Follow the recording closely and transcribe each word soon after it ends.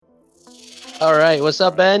All right, what's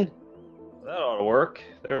up, Ben? That ought to work.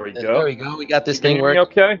 There we There go. we go. We got this You can thing hear me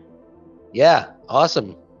working. okay? Yeah,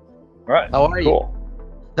 awesome. All right, How are you? cool.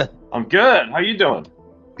 I'm good. How you doing?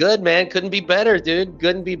 Good, man. Couldn't be better, dude.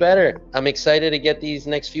 Couldn't be better. I'm excited to get these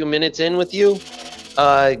next few minutes in with you.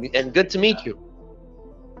 And good to meet you.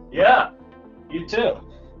 Yeah, you too.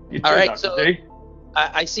 You All too, right, so Dr. D.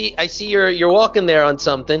 I see you're walking there on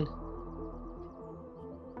something.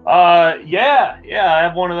 Yeah. I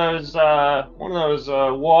have one of those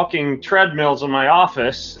walking treadmills in my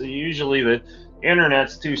office. Usually the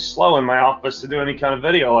internet's too slow in my office to do any kind of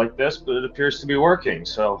video like this, but it appears to be working.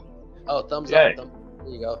 So, Oh, thumbs up. yay. There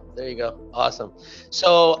you go. There you go. Awesome.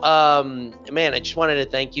 So, man, I just wanted to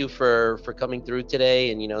thank you for coming through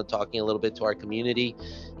today and talking a little bit to our community.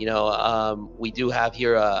 We do have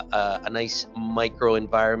here a nice micro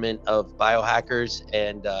environment of biohackers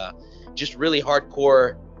and just really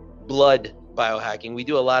hardcore blood biohacking. We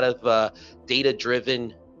do a lot of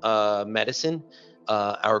data-driven medicine.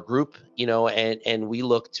 Our group, and we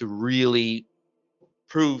look to really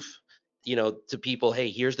prove to people, hey,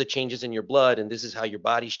 here's the changes in your blood and this is how your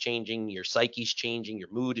body's changing, your psyche's changing, your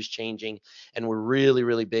mood is changing. And we're really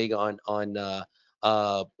really big on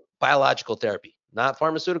uh, biological therapy, not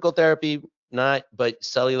pharmaceutical therapy, not but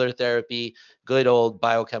cellular therapy, good old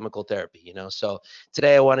biochemical therapy. So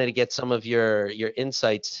today I wanted to get some of your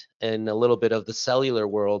insights and a little bit of the cellular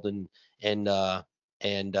world and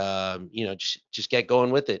just get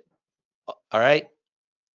going with it. All right.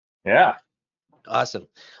 Yeah. Awesome.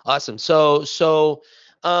 Awesome. So,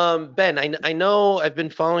 Ben, I know I've been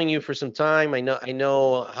following you for some time. I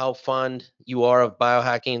know how fond you are of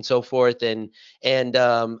biohacking and so forth. And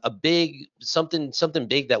a big something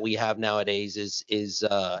big that we have nowadays is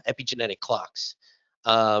epigenetic clocks.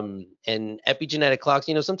 And epigenetic clocks,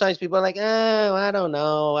 sometimes people are like, oh, I don't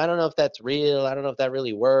know. I don't know if that's real. I don't know if that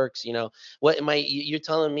really works. What am I, you're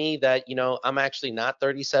telling me that, I'm actually not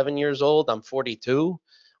 37 years old, I'm 42,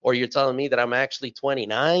 or you're telling me that I'm actually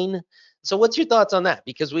 29. So what's your thoughts on that?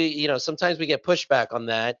 Because sometimes we get pushback on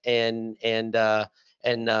that, and I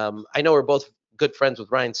know we're both good friends with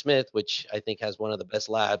Ryan Smith, which I think has one of the best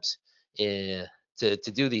labs to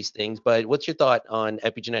do these things. But what's your thought on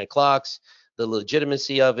epigenetic clocks, the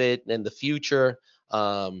legitimacy of it, and the future?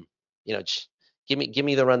 Just give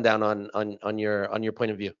me the rundown on your point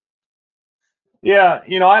of view. Yeah,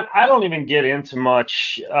 I don't even get into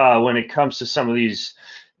much when it comes to some of these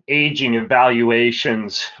aging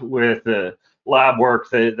evaluations with the lab work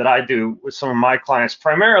that I do with some of my clients,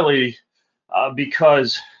 primarily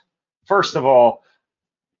because, first of all,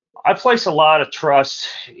 I place a lot of trust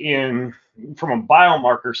in, from a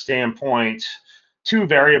biomarker standpoint, two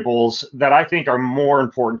variables that I think are more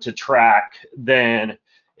important to track than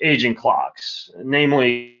aging clocks,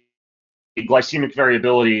 namely glycemic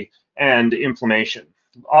variability and inflammation.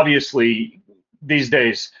 Obviously, these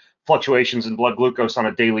days, fluctuations in blood glucose on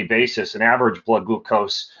a daily basis and average blood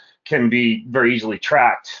glucose can be very easily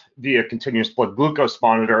tracked via continuous blood glucose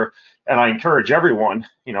monitor. And I encourage everyone,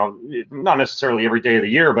 not necessarily every day of the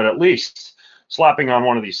year, but at least slapping on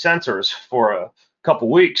one of these sensors for a couple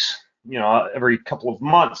weeks, every couple of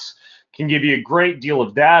months can give you a great deal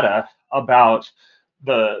of data about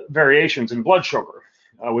the variations in blood sugar,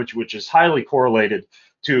 which is highly correlated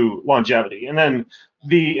to longevity. And then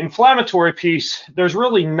the inflammatory piece, there's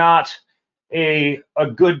really not a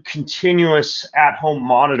good continuous at-home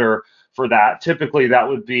monitor for that. Typically, that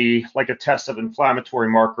would be like a test of inflammatory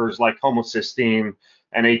markers like homocysteine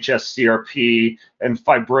and HSCRP and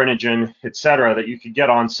fibrinogen, et cetera, that you could get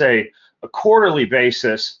on, say, a quarterly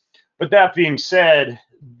basis. But that being said,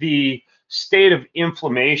 the state of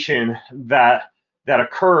inflammation that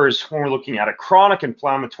occurs when we're looking at a chronic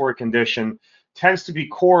inflammatory condition tends to be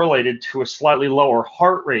correlated to a slightly lower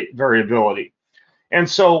heart rate variability. And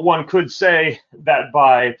so one could say that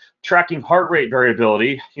by tracking heart rate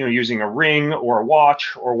variability, using a ring or a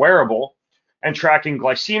watch or wearable, and tracking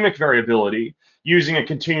glycemic variability using a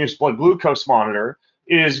continuous blood glucose monitor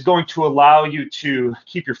is going to allow you to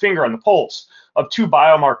keep your finger on the pulse of two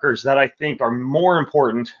biomarkers that I think are more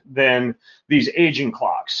important than these aging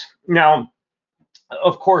clocks. Now,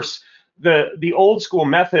 of course, the old school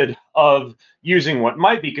method of using what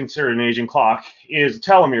might be considered an aging clock is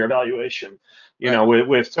telomere evaluation. Right.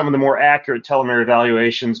 With some of the more accurate telomere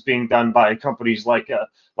evaluations being done by companies like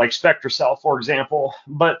SpectraCell, for example.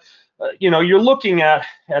 But you're looking at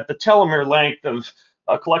the telomere length of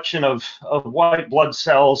a collection of white blood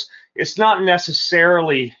cells. It's not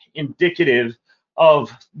necessarily indicative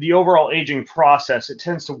of the overall aging process. It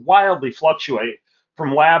tends to wildly fluctuate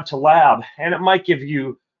from lab to lab, and it might give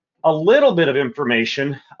you a little bit of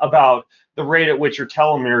information about the the rate at which your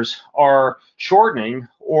telomeres are shortening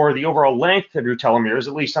or the overall length of your telomeres,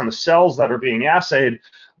 at least on the cells that are being assayed.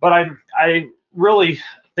 But I really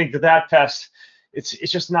think that test, it's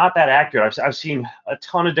just not that accurate. I've seen a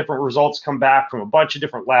ton of different results come back from a bunch of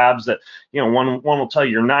different labs that, one will tell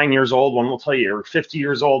you you're 9 years old, one will tell you you're 50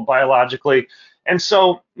 years old biologically. And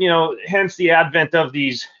so, hence the advent of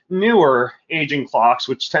these newer aging clocks,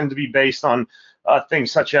 which tend to be based on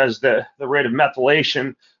things such as the rate of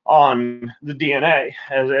methylation on the DNA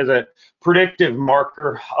as a predictive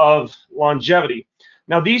marker of longevity.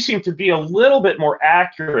 Now, these seem to be a little bit more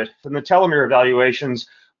accurate than the telomere evaluations,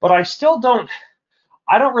 but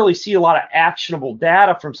I don't really see a lot of actionable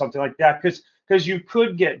data from something like that, because you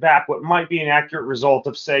could get back what might be an accurate result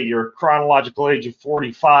of, say, your chronological age of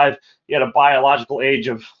 45, you had a biological age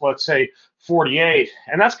of, let's say, 48.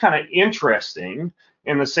 And that's kind of interesting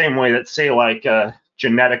in the same way that, say, like a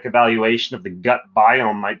genetic evaluation of the gut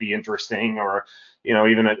biome might be interesting, or,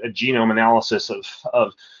 even a genome analysis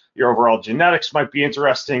of your overall genetics might be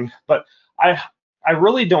interesting. But I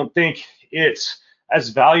really don't think it's as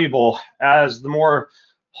valuable as the more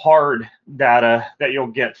hard data that you'll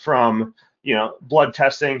get from, blood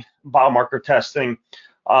testing, biomarker testing,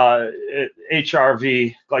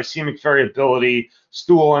 HRV, glycemic variability,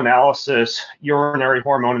 stool analysis, urinary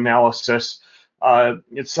hormone analysis,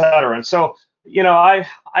 et cetera. And so,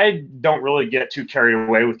 I don't really get too carried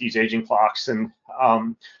away with these aging clocks, and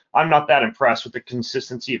I'm not that impressed with the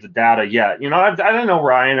consistency of the data yet. I don't know,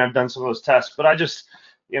 Ryan, I've done some of those tests, but I just,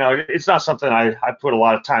 it's not something I put a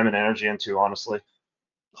lot of time and energy into, honestly.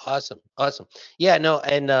 Awesome. Yeah, no,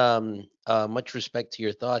 and much respect to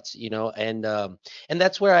your thoughts, and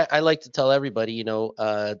that's where I like to tell everybody,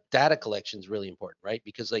 data collection is really important, right?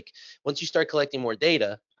 Because like once you start collecting more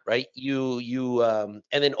data, right, you and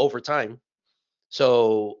then over time,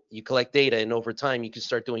 so you collect data, and over time you can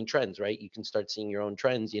start doing trends, right? You can start seeing your own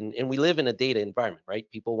trends, and we live in a data environment, right?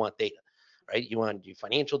 People want data, right? You want your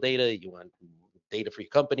financial data, you want data for your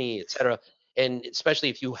company, etc. And especially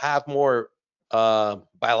if you have more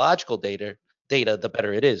biological data, the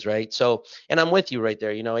better it is, right? So, and I'm with you right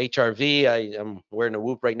there. HRV, I'm wearing a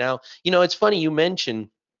Whoop right now. It's funny you mentioned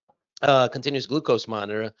continuous glucose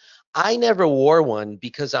monitor. I never wore one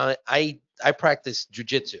because I practice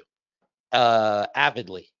jujitsu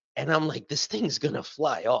avidly. And I'm like, this thing's gonna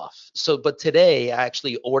fly off. So, but today I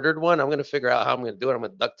actually ordered one. I'm gonna figure out how I'm gonna do it. I'm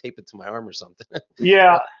gonna duct tape it to my arm or something.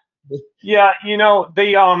 Yeah, yeah.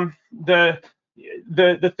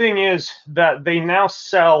 The thing is that they now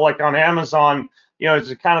sell, like on Amazon.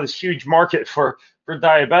 It's kind of this huge market for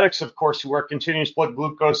diabetics, of course, who wear continuous blood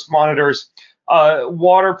glucose monitors,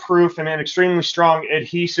 waterproof and extremely strong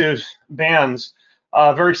adhesive bands,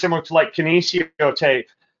 very similar to like kinesio tape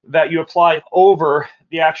that you apply over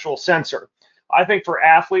the actual sensor. I think for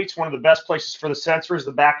athletes, one of the best places for the sensor is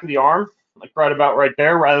the back of the arm, like right about right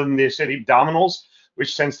there, rather than the abdominals,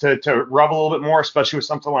 which tends to rub a little bit more, especially with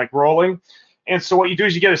something like rolling. And so what you do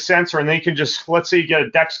is you get a sensor, and then you can just, let's say you get a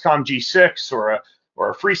Dexcom G6 or a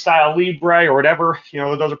Freestyle Libre or whatever.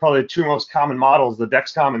 Those are probably the two most common models, the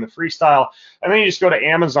Dexcom and the Freestyle. And then you just go to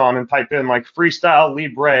Amazon and type in like Freestyle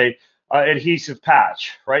Libre adhesive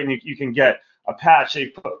patch, right? And you can get a patch that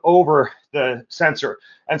you put over the sensor.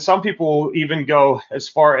 And some people will even go as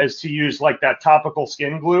far as to use like that topical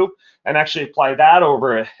skin glue and actually apply that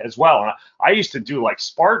over it as well. And I used to do like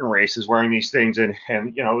Spartan races wearing these things, and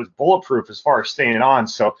it was bulletproof as far as staying on.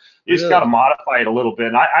 So you just got to modify it a little bit.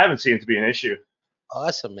 And I haven't seen it to be an issue.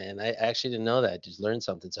 Awesome, man. I actually didn't know that. Just learned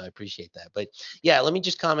something, so I appreciate that. But yeah, let me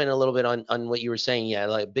just comment a little bit on what you were saying. Yeah,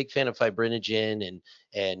 like big fan of fibrinogen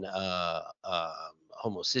and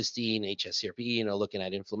homocysteine, HSCRP. Looking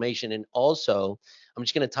at inflammation, and also I'm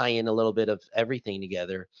just going to tie in a little bit of everything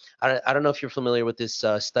together. I don't know if you're familiar with this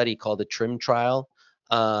study called the TRIM trial.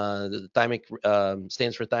 The thymic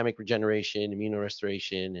stands for thymic regeneration,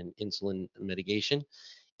 immunorestoration, and insulin mitigation.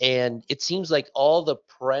 And it seems like all the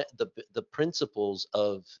principles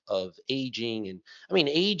of aging, and I mean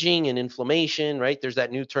aging and inflammation, right? There's that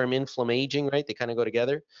new term inflammaging, right? They kind of go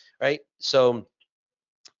together, right? So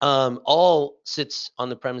all sits on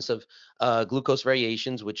the premise of glucose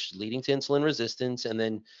variations, which leading to insulin resistance, and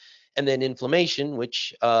then inflammation,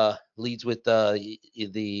 which leads with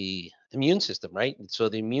the immune system, right? So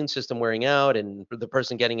the immune system wearing out and the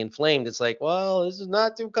person getting inflamed, it's like, well, this is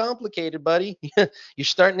not too complicated, buddy. You're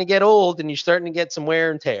starting to get old and you're starting to get some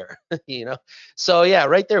wear and tear, So yeah,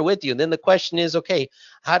 right there with you. And then the question is, okay,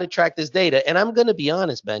 how to track this data? And I'm going to be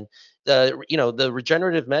honest, Ben, the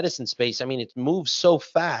regenerative medicine space, I mean, it moves so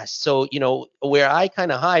fast. So, where I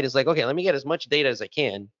kind of hide is like, okay, let me get as much data as I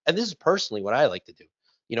can. And this is personally what I like to do.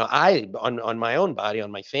 you know, I on my own body, on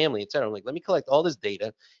my family, etc. I'm like, let me collect all this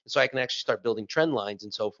data, so I can actually start building trend lines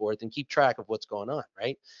and so forth, and keep track of what's going on,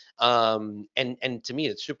 right? And to me,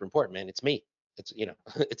 it's super important, man. It's me. It's, you know,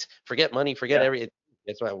 it's forget money, forget Yeah. every.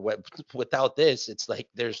 That's why without this, it's like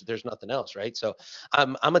there's nothing else, right? So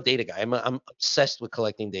I'm a data guy. I'm obsessed with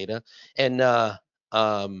collecting data, and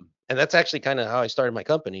and that's actually kind of how I started my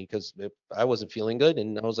company, because I wasn't feeling good,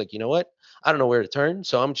 and I was like, you know what? I don't know where to turn,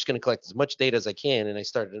 so I'm just going to collect as much data as I can. And I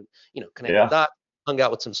started, you know, connecting Yeah. dots, hung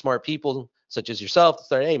out with some smart people such as yourself.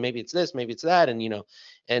 Started, hey, maybe it's this, maybe it's that, and you know,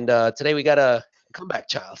 and today we got a comeback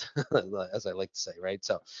child, as I like to say, right?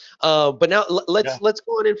 So, but now Yeah. let's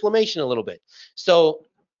go on inflammation a little bit. So,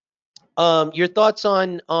 your thoughts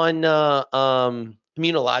on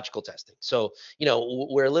immunological testing. So, you know,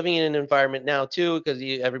 we're living in an environment now too, because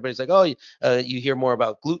everybody's like, oh, you hear more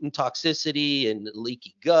about gluten toxicity and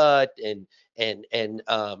leaky gut and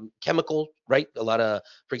chemical, right? A lot of,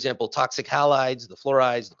 for example, toxic halides, the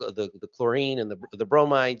fluorides, the chlorine, and the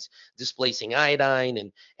bromides displacing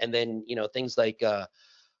iodine, and then, you know, things like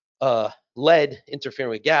lead interfering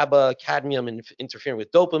with GABA, cadmium interfering with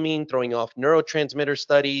dopamine, throwing off neurotransmitter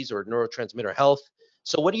studies or neurotransmitter health.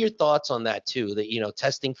 So, what are your thoughts on that too? That, you know,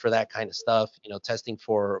 testing for that kind of stuff, you know, testing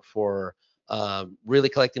for really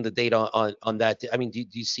collecting the data on that. I mean, do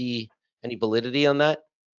you see any validity on that?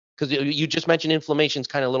 Because you just mentioned inflammation is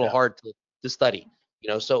kind of a little Yeah. hard to study, you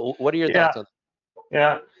know. So, what are your Yeah. thoughts on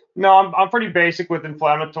Yeah. No, I'm pretty basic with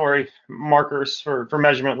inflammatory markers for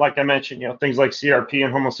measurement. Like I mentioned, things like CRP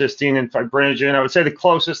and homocysteine and fibrinogen. I would say the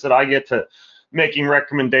closest that I get to making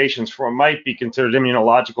recommendations for what might be considered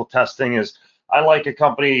immunological testing is I like a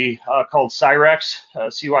company called Cyrex,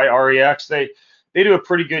 Cyrex. They do a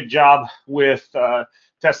pretty good job with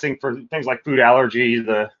testing for things like food allergy,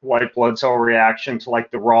 the white blood cell reaction to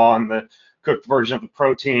like the raw and the cooked version of the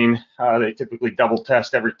protein. They typically double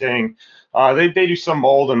test everything. They do some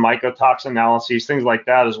mold and mycotoxin analyses, things like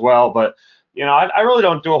that as well. But I really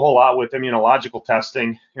don't do a whole lot with immunological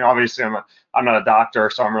testing. Obviously I'm not a doctor,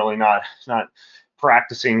 so I'm really not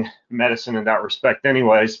practicing medicine in that respect,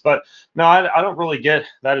 anyways. But no, I don't really get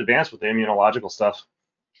that advanced with the immunological stuff.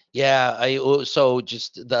 Yeah, so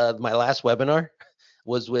just the my last webinar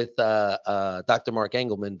was with Dr. Mark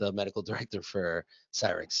Engelman, the medical director for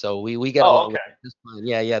Cyrix. So we get Oh, along okay. with just fine.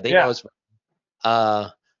 Yeah, yeah, they know Yeah. us. Uh,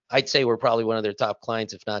 I'd say we're probably one of their top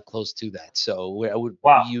clients, if not close to that. So we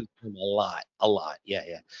Wow. use him a lot, a lot. Yeah,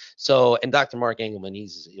 yeah. So, and Dr. Mark Engelman,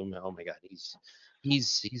 he's, oh my God, he's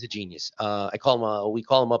a genius. I call him, we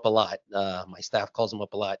call him up a lot. My staff calls him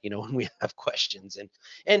up a lot, you know, when we have questions.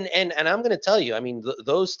 And I'm going to tell you, I mean,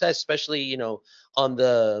 those tests, especially, you know, on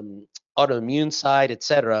the autoimmune side, et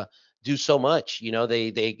cetera, do so much. You know,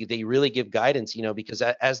 they really give guidance, you know, because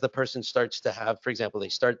as the person starts to have, for example, they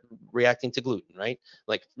start reacting to gluten, right?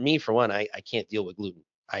 Like me, for one, I can't deal with gluten.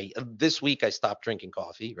 This week I stopped drinking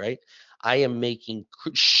coffee, right? I am making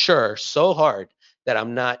sure so hard that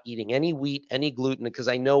I'm not eating any wheat, any gluten, because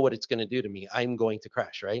I know what it's going to do to me. I'm going to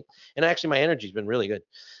crash, right? And actually, my energy's been really good.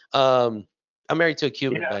 Um, I'm married to a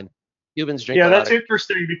Cuban, Yeah. man. Cubans drink Yeah, a lot that's of.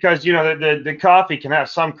 interesting because the coffee can have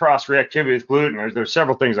some cross reactivity with gluten. There's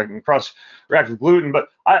several things that can cross react with gluten, but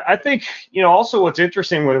I think also what's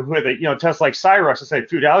interesting with it, tests like Cyrex, let's say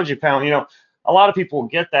food allergy panel, a lot of people will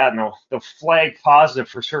get that and they'll flag positive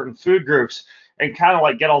for certain food groups and kind of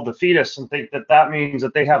like get all defeatist and think that that means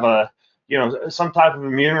that they have a some type of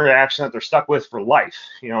immune reaction that they're stuck with for life.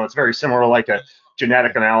 It's very similar to like a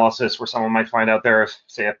genetic analysis where someone might find out they're,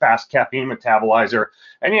 say, a fast caffeine metabolizer.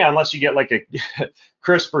 And yeah, unless you get like a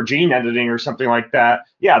CRISPR gene editing or something like that,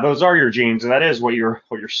 yeah, those are your genes, and that is what you're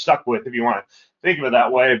stuck with if you want to think of it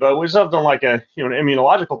that way. But with something like a an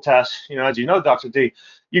immunological test, as you know, Dr. D,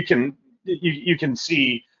 you can you can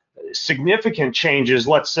see significant changes.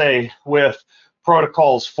 Let's say with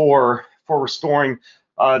protocols for restoring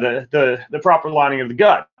the proper lining of the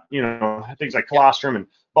gut. Things like Yep. colostrum and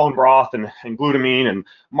bone broth and glutamine and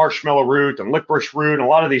marshmallow root and licorice root. And a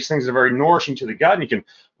lot of these things are very nourishing to the gut. And you can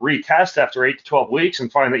retest after 8 to 12 weeks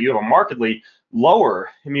and find that you have a markedly lower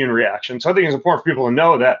immune reaction. So I think it's important for people to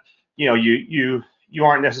know that you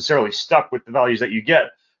aren't necessarily stuck with the values that you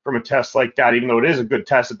get from a test like that. Even though it is a good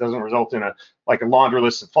test, it doesn't result in a laundry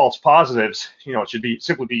list of false positives. It should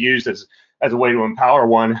simply be used as a way to empower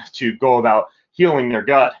one to go about healing their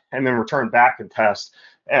gut and then return back and test.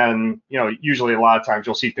 And usually a lot of times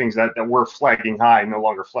you'll see things that were flagging high no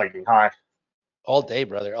longer flagging high. All day,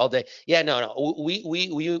 brother, all day. Yeah, no, no.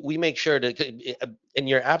 We make sure to, and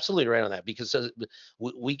you're absolutely right on that, because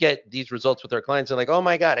we get these results with our clients and like, oh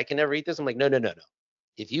my God, I can never eat this. I'm like, no, no, no, no.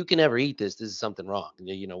 If you can never eat this, this is something wrong.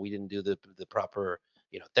 You know, we didn't do the proper,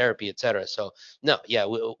 therapy, etc. So no, yeah,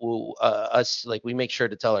 us, like, we make sure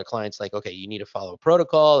to tell our clients, like, okay, you need to follow a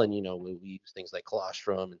protocol, and we use things like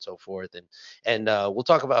colostrum and so forth, and we'll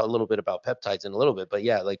talk about a little bit about peptides in a little bit, but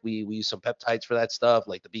yeah, like we use some peptides for that stuff,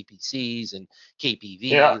 like the BPCs and Yeah,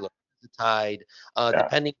 KPV, tide, yeah,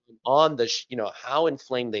 depending on how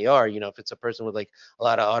inflamed they are. If it's a person with like a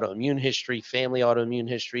lot of autoimmune history, family autoimmune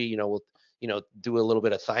history, we'll do a little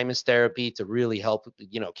bit of thymus therapy to really help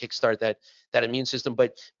kickstart that immune system.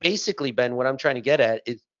 But basically, Ben, what I'm trying to get at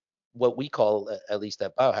is what we call, at least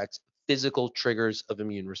at Biohacks, physical triggers of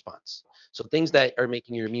immune response. So things that are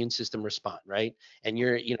making your immune system respond, right? And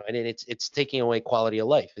and then it's taking away quality of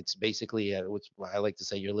life. It's basically what I like to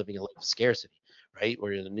say, you're living a life of scarcity, right?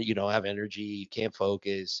 Where you don't have energy, you can't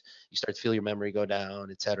focus, you start to feel your memory go down,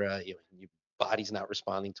 etc. Your body's not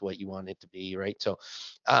responding to what you want it to be, right? So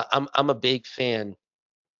I'm a big fan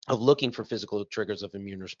of looking for physical triggers of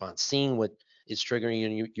immune response, seeing what is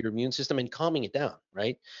triggering your immune system and calming it down,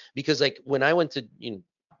 right? Because like when I went to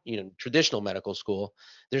traditional medical school,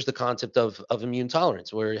 there's the concept of immune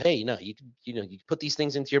tolerance, where hey, you put these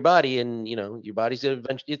things into your body, and your body's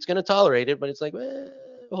eventually, it's going to tolerate it, but it's like,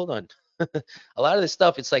 hold on. A lot of this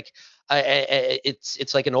stuff, it's like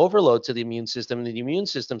it's like an overload to the immune system, and the immune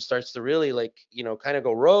system starts to really, like, kind of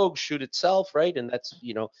go rogue, shoot itself, right? And that's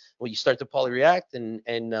when you start to polyreact, and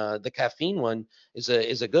the caffeine one is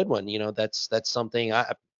a good one. That's something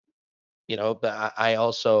but I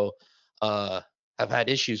also uh have had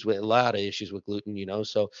issues with, a lot of issues with gluten,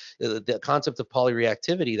 so the concept of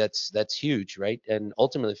polyreactivity, that's huge, right? And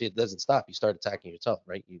ultimately, if it doesn't stop, you start attacking yourself,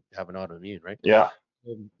 right? You have an autoimmune, right? yeah.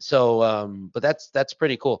 But that's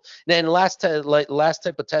pretty cool. Then last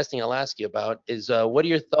type of testing I'll ask you about is, what are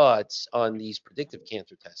your thoughts on these predictive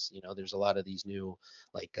cancer tests? There's a lot of these new,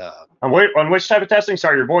 like, On which type of testing?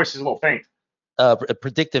 Sorry, your voice is a little faint.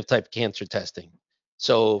 predictive type cancer testing.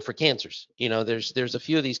 So for cancers, there's a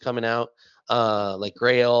few of these coming out, like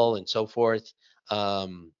Grail and so forth.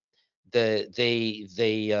 Um, there's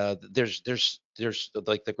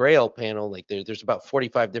like the Grail panel, like there's about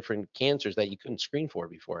 45 different cancers that you couldn't screen for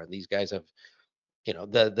before, and these guys have,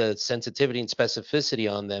 the sensitivity and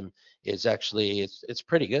specificity on them is actually, it's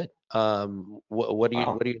pretty good. Wow. What are your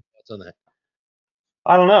thoughts on that?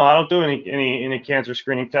 I don't know. I don't do any cancer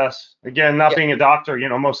screening tests. Again, not Yeah. being a doctor,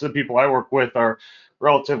 most of the people I work with are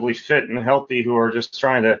relatively fit and healthy who are just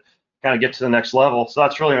trying to kind of get to the next level. So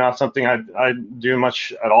that's really not something I do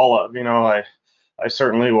much at all of. I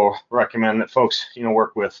certainly will recommend that folks,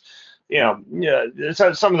 work with, yeah,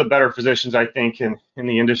 some of the better physicians, I think, in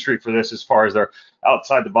the industry for this, as far as their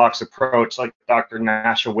outside the box approach, like Dr.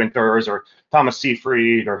 Nasha Winters or Thomas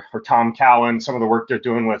Seyfried or Tom Cowan, some of the work they're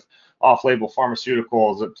doing with off-label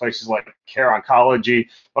pharmaceuticals at places like Care Oncology.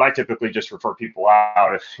 But I typically just refer people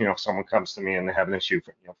out if someone comes to me and they have an issue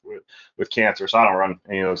with cancer. So I don't run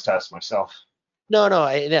any of those tests myself. No, no,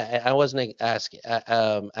 I wasn't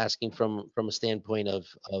asking from a standpoint of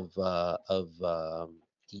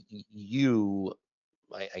you,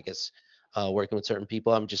 I guess, working with certain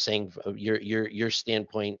people. I'm just saying, your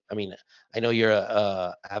standpoint. I mean, I know you're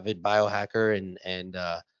a avid biohacker, and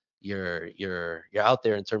you're out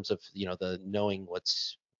there in terms of the knowing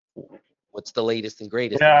what's the latest and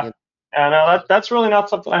greatest in the Yeah, yeah, no, that's really not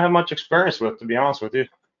something I have much experience with, to be honest with you.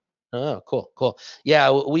 Oh, cool, cool. Yeah,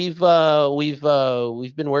 we've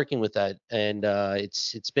been working with that, and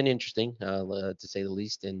it's been interesting, to say the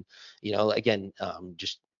least. And again,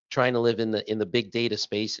 just trying to live in the big data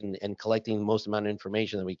space, and collecting the most amount of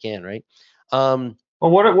information that we can, right? Um,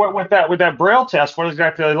 Well, what with that Braille test? What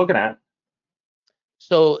exactly are they looking at?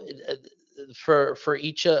 so for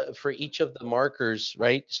each of the markers,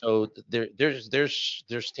 right? So there's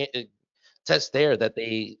tests there that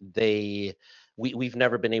we've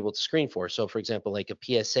never been able to screen for. So for example, like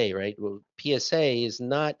a PSA, right? Well, PSA is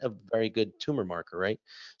not a very good tumor marker, right?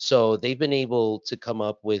 So they've been able to come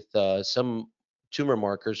up with some tumor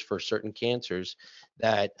markers for certain cancers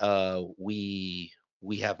that we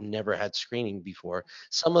have never had screening before.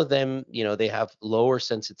 Some of them, they have lower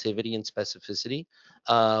sensitivity and specificity,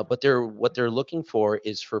 but what they're looking for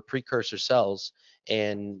is for precursor cells,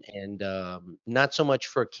 and not so much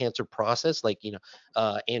for cancer process, like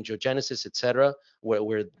angiogenesis, etc.,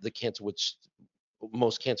 where the cancer would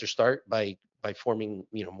most cancers start by forming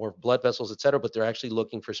more blood vessels, etc., but they're actually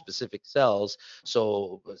looking for specific cells.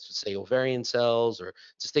 So let's say ovarian cells, or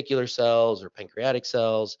testicular cells, or pancreatic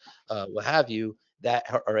cells, what have you, that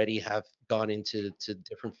already have gone into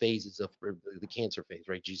different phases of the cancer phase,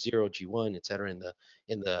 right? G0, G1, etc.,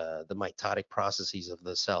 in the mitotic processes of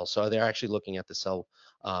the cell. So they're actually looking at the cell,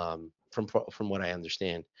 from what I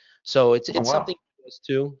understand. So it's Oh, it's wow. something us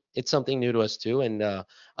too. It's something new to us too, and the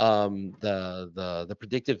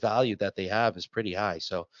predictive value that they have is pretty high.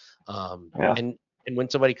 So, Yeah. and when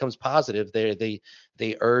somebody comes positive, they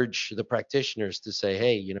urge the practitioners to say,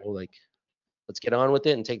 hey, like, let's get on with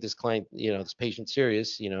it and take this client, this patient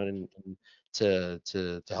serious, and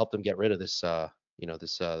to help them get rid of this,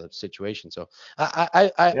 this situation. So Yeah.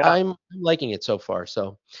 I'm liking it so far.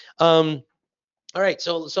 So, um, all right,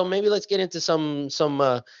 so maybe let's get into some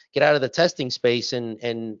get out of the testing space,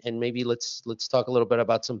 and maybe let's talk a little bit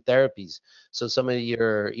about some therapies. So some of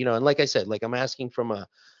your, and like I said, like I'm asking from a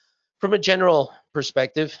general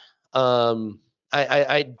perspective. um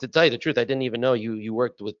I to tell you the truth, I didn't even know you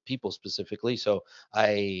worked with people specifically. So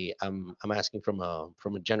I'm asking from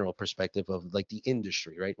a general perspective of like the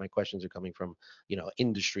industry, right? My questions are coming from,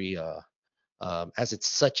 industry, as it's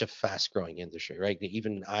such a fast growing industry, right?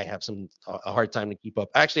 Even I have a hard time to keep up.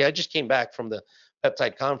 Actually, I just came back from the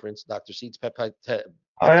peptide conference, Dr. Seed's Oh peptide,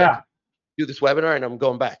 yeah. do this webinar, and I'm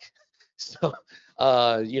going back. So,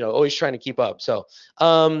 always trying to keep up. So,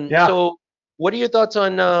 Yeah. what are your thoughts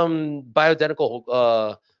on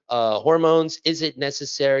bioidentical hormones? Is it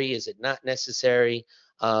necessary? Is it not necessary?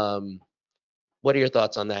 Um, what are your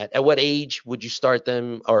thoughts on that? At what age would you start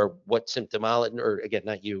them, or what symptomology? Or again,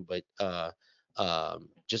 not you, but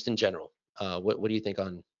just in general, what do you think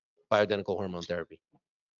on bioidentical hormone therapy?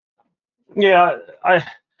 Yeah.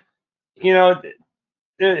 You know,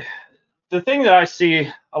 the, the thing that I see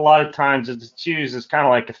a lot of times is it's used as kind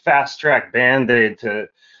of like a fast track band-aid to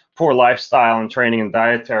poor lifestyle and training and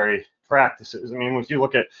dietary practices. I mean, if you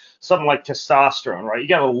look at something like testosterone, right, you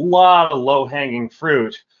got a lot of low-hanging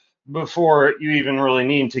fruit before you even really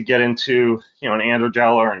need to get into, an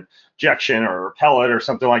androgel or an injection or a pellet or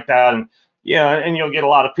something like that. And yeah, and you'll get a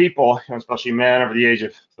lot of people, especially men over the age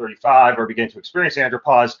of 35, or beginning to experience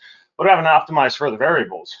andropause, but haven't optimized for the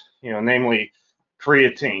variables, namely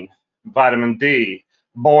creatine, vitamin D,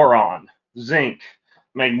 boron, zinc,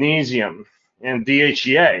 magnesium, and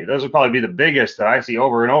DHEA. Those would probably be the biggest that I see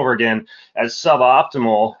over and over again as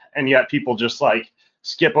suboptimal, and yet people just like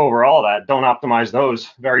skip over all that, don't optimize those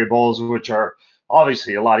variables, which are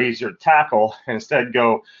obviously a lot easier to tackle, and instead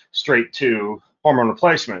go straight to hormone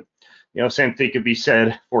replacement. Same thing could be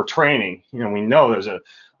said for training. We know there's a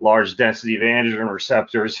large density of androgen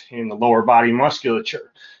receptors in the lower body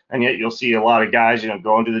musculature, and yet you'll see a lot of guys,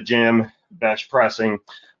 going to the gym, bench pressing,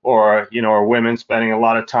 or women spending a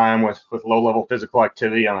lot of time with low level physical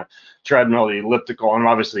activity on a treadmill, the elliptical. I'm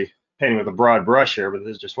obviously painting with a broad brush here, but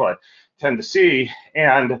this is just what I tend to see.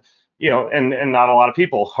 And and not a lot of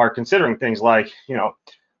people are considering things like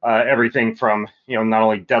everything from not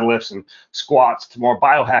only deadlifts and squats to more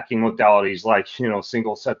biohacking modalities like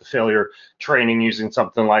single set to failure training using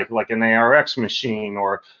something like an ARX machine,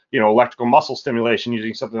 or electrical muscle stimulation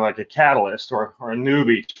using something like a Catalyst or a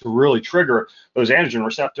Newbie to really trigger those androgen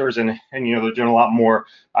receptors. And they're doing a lot more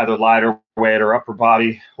either lighter weight or upper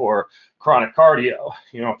body or chronic cardio.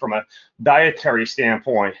 From a dietary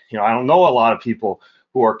standpoint, I don't know a lot of people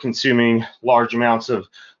who are consuming large amounts of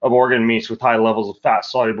organ meats with high levels of fat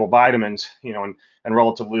soluble vitamins, and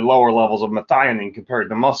relatively lower levels of methionine compared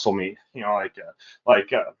to muscle meat,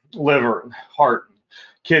 like liver and heart, and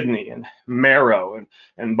kidney and marrow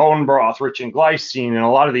and bone broth rich in glycine, and a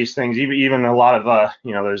lot of these things, even a lot of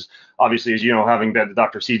there's obviously, as having been to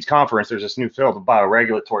Dr. Seed's conference, there's this new field of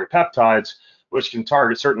bioregulatory peptides which can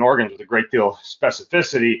target certain organs with a great deal of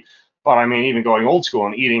specificity. But I mean, even going old school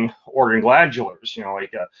and eating organ glandulars,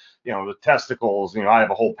 the testicles, I have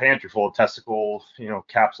a whole pantry full of testicle,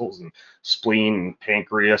 capsules, and spleen and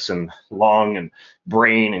pancreas and lung and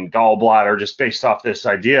brain and gallbladder, just based off this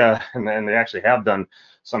idea. And then they actually have done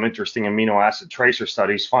some interesting amino acid tracer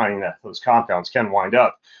studies finding that those compounds can wind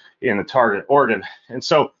up in the target organ. And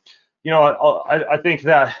so, I think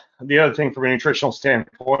that the other thing from a nutritional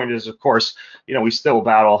standpoint is, of course, we still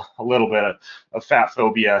battle a little bit of fat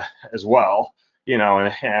phobia as well,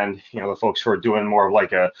 and the folks who are doing more of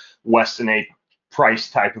like a Westonate price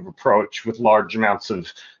type of approach with large amounts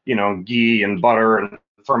of, ghee and butter and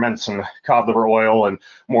ferments and cod liver oil and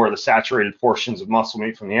more of the saturated portions of muscle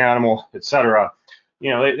meat from the animal, et cetera.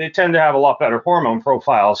 They tend to have a lot better hormone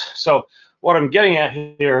profiles. So what I'm getting at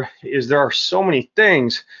here is there are so many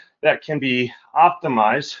things that can be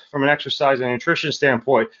optimized from an exercise and nutrition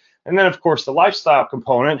standpoint. And then, of course, the lifestyle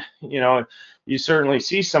component, you certainly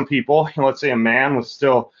see some people, let's say a man with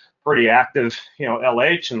still pretty active,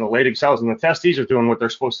 LH, and the Leydig cells in the testes are doing what they're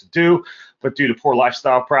supposed to do, but due to poor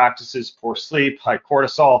lifestyle practices, poor sleep, high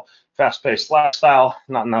cortisol, fast-paced lifestyle,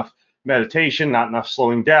 not enough meditation, not enough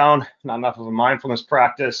slowing down, not enough of a mindfulness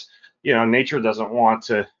practice, nature doesn't want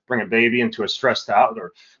to bring a baby into a stressed out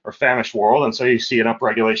or famished world, and so you see an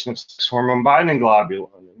upregulation of sex hormone binding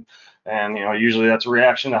globulin, and usually that's a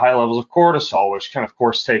reaction to high levels of cortisol, which can of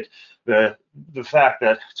course take the fact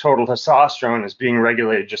that total testosterone is being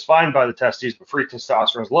regulated just fine by the testes, but free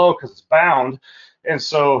testosterone is low because it's bound, and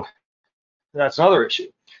so that's another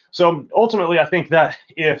issue. So ultimately, I think that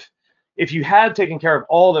if you had taken care of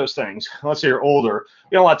all those things, let's say you're older,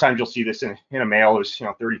 a lot of times you'll see this in a male who's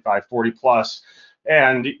 35, 40 plus,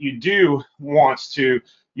 and you do want to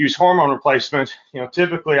use hormone replacement.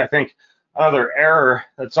 Typically, I think another error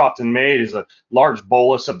that's often made is a large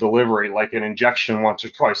bolus of delivery, like an injection once or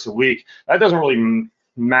twice a week. That doesn't really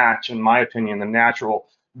match, in my opinion, the natural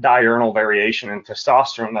diurnal variation in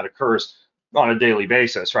testosterone that occurs on a daily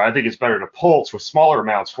basis, right? I think it's better to pulse with smaller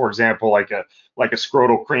amounts, for example, like a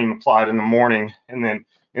scrotal cream applied in the morning and then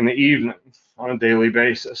in the evening on a daily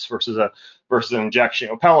basis versus an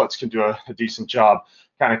injection. Pellets can do a decent job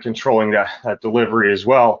kind of controlling that delivery as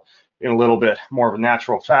well in a little bit more of a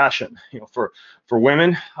natural fashion. For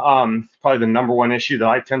women, probably the number one issue that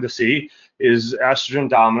I tend to see is estrogen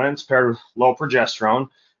dominance paired with low progesterone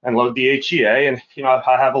and low DHEA. And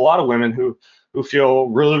I have a lot of women who feel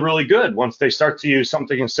really, really good once they start to use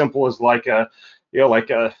something as simple as like a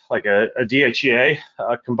DHEA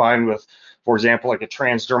combined with, for example, like a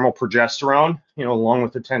transdermal progesterone, along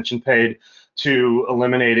with attention paid to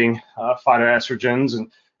eliminating phytoestrogens and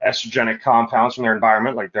estrogenic compounds from their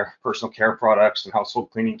environment, like their personal care products and household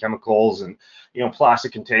cleaning chemicals and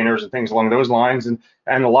plastic containers and things along those lines. And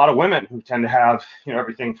a lot of women who tend to have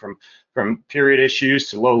everything from period issues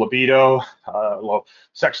to low libido, low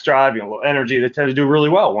sex drive, low energy, they tend to do really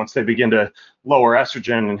well once they begin to lower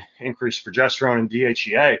estrogen and increase progesterone and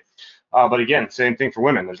DHEA. But again, same thing for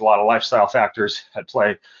women. There's a lot of lifestyle factors at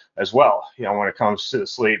play as well, when it comes to the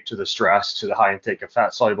sleep, to the stress, to the high intake of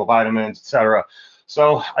fat soluble vitamins, et cetera.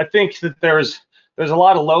 So I think that there's a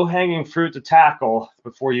lot of low-hanging fruit to tackle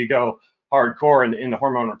before you go hardcore into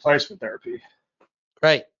hormone replacement therapy.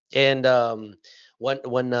 Right. And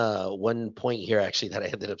one point here actually that I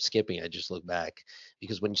ended up skipping, I just looked back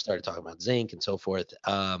because when you started talking about zinc and so forth,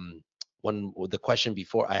 the question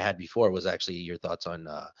before I had before was actually your thoughts on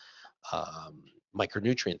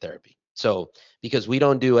micronutrient therapy. So because we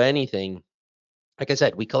don't do anything, like I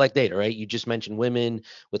said, we collect data, right? You just mentioned women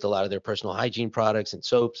with a lot of their personal hygiene products and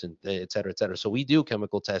soaps and et cetera, et cetera. So we do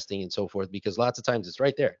chemical testing and so forth because lots of times it's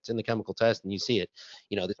right there. It's in the chemical test and you see it.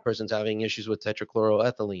 This person's having issues with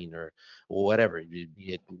tetrachloroethylene or whatever, be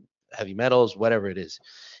it heavy metals, whatever it is.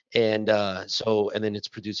 And and then it's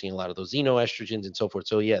producing a lot of those xenoestrogens and so forth.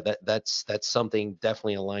 So yeah, that's something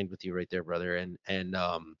definitely aligned with you right there, brother.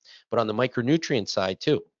 But on the micronutrient side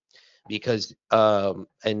too, because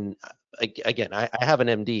again, I have an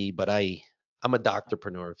MD, but I'm a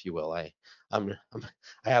doctorpreneur, if you will. I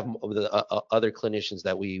have the other clinicians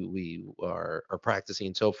that we are practicing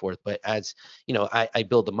and so forth. But as I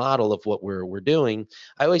build a model of what we're doing.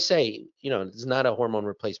 I always say, this is not a hormone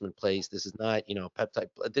replacement place. This is not peptide.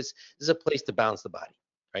 This is a place to balance the body,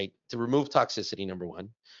 right? To remove toxicity, number one,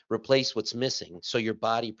 replace what's missing, so your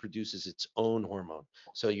body produces its own hormone.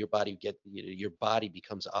 So your body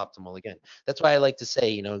becomes optimal again. That's why I like to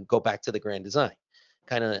say, go back to the grand design,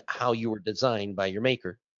 kind of how you were designed by your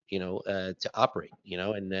maker, to operate,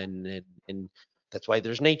 and that's why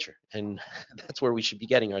there's nature, and that's where we should be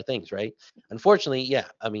getting our things, right? Unfortunately, yeah,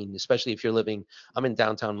 I mean, especially if you're living, I'm in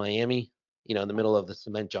downtown Miami, in the middle of the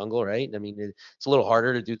cement jungle, right? I mean, it's a little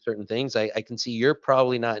harder to do certain things. I can see you're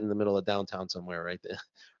probably not in the middle of downtown somewhere right there,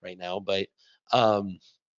 right now, but um,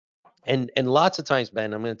 and lots of times,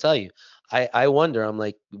 Ben, I'm going to tell you, I wonder, I'm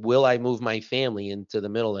like, will I move my family into the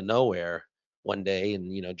middle of nowhere one day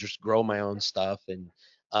and just grow my own stuff? And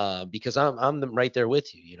because right there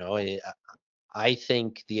with you. I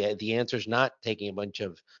think the answer is not taking a bunch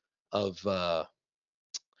of uh,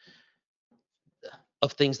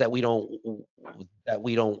 of things that we don't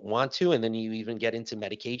want to, and then you even get into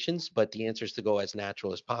medications. But the answer is to go as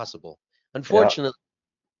natural as possible. Yeah.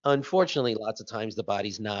 Unfortunately, lots of times the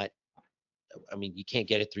body's not. I mean, you can't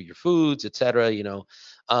get it through your foods, et cetera,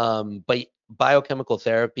 but biochemical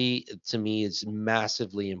therapy to me is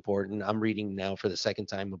massively important. I'm reading now for the second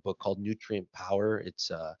time a book called Nutrient Power. It's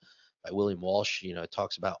by William Walsh. It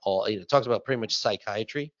talks about pretty much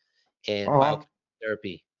psychiatry and Uh-huh. biochemical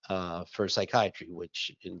therapy for psychiatry,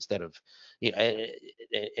 which instead of, and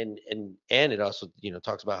it also,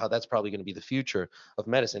 talks about how that's probably going to be the future of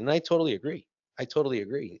medicine. And I totally agree. I totally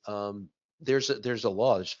agree. There's a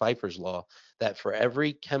law, there's Pfeiffer's law, that for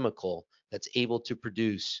every chemical that's able to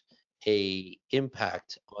produce a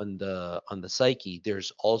impact on the psyche,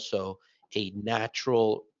 there's also a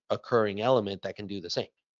natural occurring element that can do the same.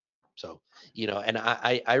 So, and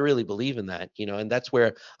I really believe in that, and that's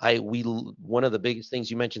where one of the biggest things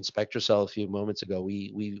you mentioned, SpectraCell, a few moments ago,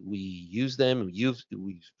 we use them,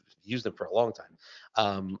 we've used them for a long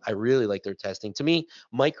time. I really like their testing. To me,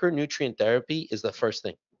 micronutrient therapy is the first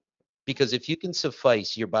thing, because if you can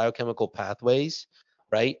suffice your biochemical pathways,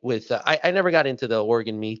 right, with I never got into the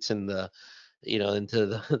organ meats and the,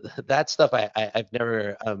 into that stuff. I've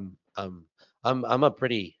never I'm a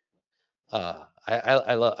pretty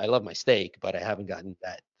I love my steak, but I haven't gotten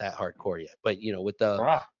that hardcore yet. But with the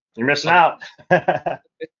Ah, you're missing some, out.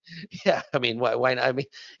 yeah, I mean, why not? I mean,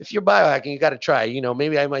 if you're biohacking, you got to try.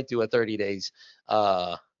 Maybe I might do a 30 days,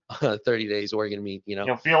 30 days organ meat.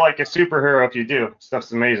 You'll feel like a superhero if you do.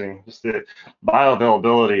 Stuff's amazing. Just the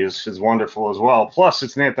bioavailability is wonderful as well. Plus,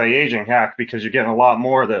 it's an anti-aging hack because you're getting a lot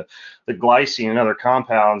more of the glycine and other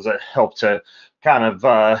compounds that help to kind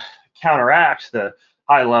of counteract the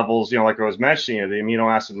high levels, like I was mentioning, of the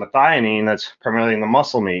amino acid methionine that's primarily in the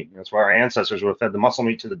muscle meat. That's why our ancestors would have fed the muscle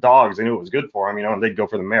meat to the dogs. They knew it was good for them, and they'd go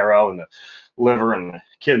for the marrow and the liver and the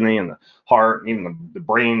kidney and the heart and even the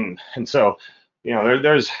brain. And so,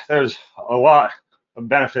 there's a lot of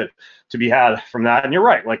benefit to be had from that. And you're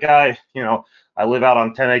right. Like I live out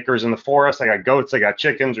on 10 acres in the forest. I got goats, I got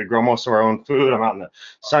chickens. We grow most of our own food. I'm out in the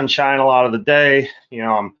sunshine a lot of the day.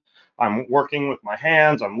 I'm working with my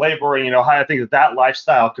hands. I'm laboring. I think that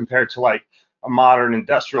lifestyle compared to like a modern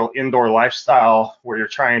industrial indoor lifestyle where you're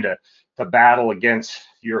trying to battle against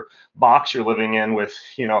your box you're living in with,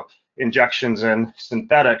 injections and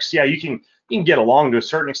synthetics. Yeah, you can get along to a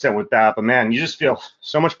certain extent with that, but man, you just feel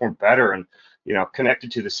so much more better and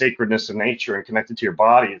connected to the sacredness of nature and connected to your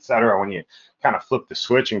body, et cetera, when you kind of flip the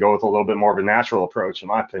switch and go with a little bit more of a natural approach, in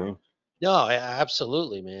my opinion. No,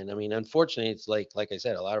 absolutely, man. I mean, unfortunately, it's like I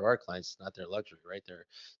said, a lot of our clients, it's not their luxury, right? They're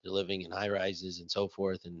living in high rises and so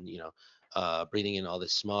forth, and breathing in all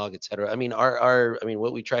this smog, et cetera. I mean, I mean,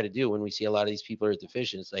 what we try to do when we see a lot of these people are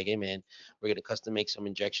deficient, it's like, hey, man, we're gonna custom make some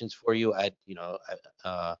injections for you at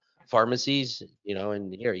pharmacies,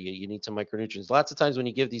 and here you need some micronutrients. Lots of times when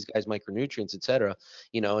you give these guys micronutrients, et cetera,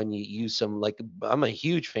 and you use some, like, I'm a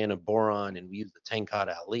huge fan of boron, and we use the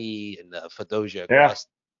Tenkat Ali and the Fadoja Yeah. grass,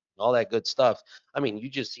 all that good stuff. I mean, you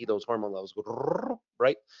just see those hormone levels go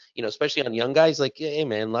right, especially on young guys. Like, hey,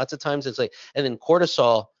 man, lots of times it's like, and then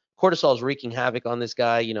cortisol is wreaking havoc on this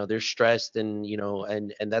guy. They're stressed, and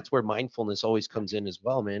and that's where mindfulness always comes in as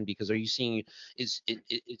well, man. Because are you seeing, it's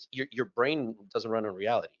your brain doesn't run on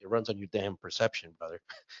reality, it runs on your damn perception, brother.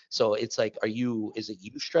 So it's like, is it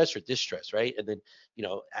you stress or distress, right? And then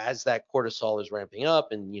as that cortisol is ramping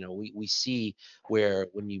up, and we see where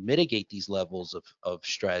when you mitigate these levels of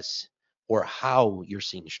stress, or how you're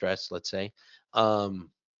seeing stress, let's say,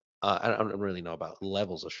 I don't really know about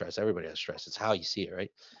levels of stress. Everybody has stress. It's how you see it,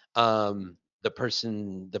 right? The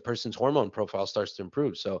person's hormone profile starts to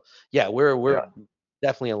improve. So yeah, we're Yeah.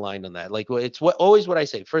 definitely aligned on that. Like, it's always what I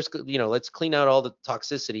say. First, let's clean out all the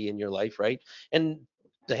toxicity in your life, right? And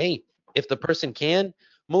hey, if the person can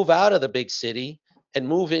move out of the big city and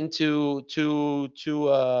move into to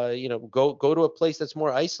go to a place that's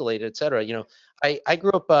more isolated, etc. I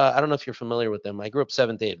grew up. I don't know if you're familiar with them. I grew up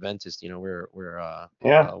Seventh Day Adventist.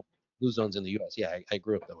 Yeah. Blue zones in the U.S. Yeah, I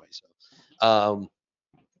grew up that way.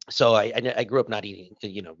 So I grew up not eating,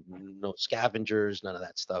 no scavengers, none of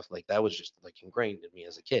that stuff. Like, that was just like ingrained in me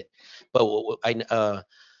as a kid. But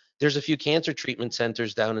there's a few cancer treatment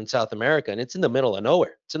centers down in South America, and it's in the middle of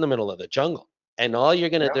nowhere. It's in the middle of the jungle, and all Yeah.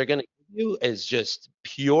 they're gonna give you is just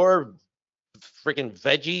pure freaking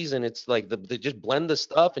veggies, and it's like they just blend the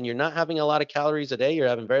stuff, and you're not having a lot of calories a day. You're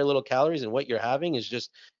having very little calories, and what you're having is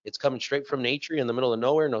just, it's coming straight from nature in the middle of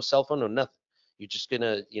nowhere. No cell phone, no nothing. You're just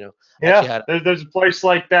gonna, actually Yeah, had. there's a place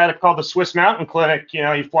like that called the Swiss Mountain Clinic.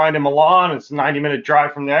 You fly into Milan, it's a 90-minute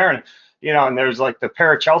drive from there, and and there's like the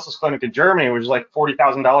Paracelsus Clinic in Germany, which is like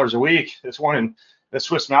 $40,000 a week. This one in the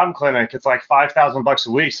Swiss Mountain Clinic, it's like $5,000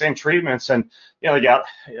 a week, same treatments, and they got,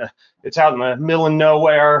 it's out in the middle of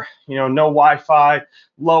nowhere. No Wi-Fi,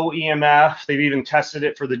 low EMF. They've even tested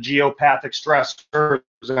it for the geopathic stressors,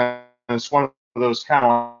 and it's one of those kind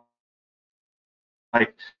of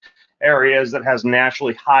like areas that has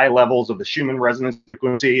naturally high levels of the Schumann resonance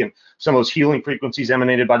frequency and some of those healing frequencies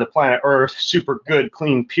emanated by the planet Earth. Super good,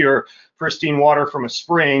 clean, pure, pristine water from a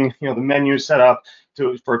spring. The menu is set up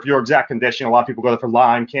for your exact condition. A lot of people go there for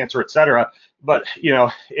Lyme, cancer, etc. But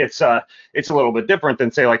it's a little bit different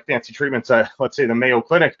than, say, like fancy treatments at, let's say, the Mayo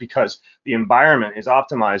Clinic, because the environment is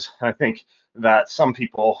optimized. I think that some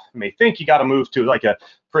people may think you got to move to, like a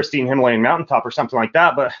pristine Himalayan mountaintop or something like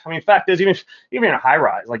that. But I mean, fact is, even in a high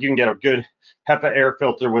rise, like you can get a good HEPA air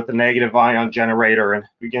filter with a negative ion generator and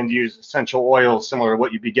begin to use essential oils similar to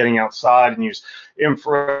what you'd be getting outside, and use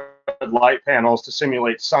infrared light panels to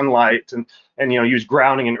simulate sunlight, and use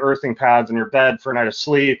grounding and earthing pads in your bed for a night of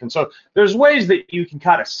sleep. And so there's ways that you can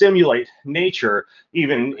kind of simulate nature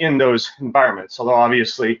even in those environments, although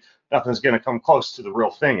obviously nothing's going to come close to the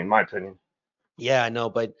real thing, in my opinion. Yeah, I know,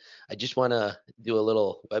 but I just want to do a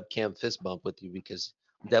little webcam fist bump with you because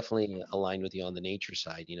I'm definitely aligned with you on the nature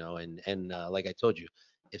side, and like I told you,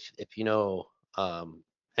 if um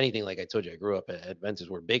anything, like I told you, I grew up at Ventus.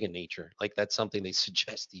 We're big in nature. Like that's something they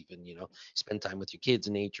suggest, even, spend time with your kids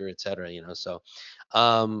in nature, etc. So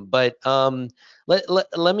but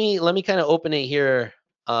let me kind of open it here,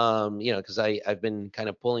 because I've been kind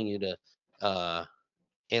of pulling you to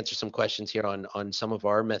answer some questions here on some of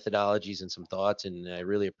our methodologies and some thoughts, and I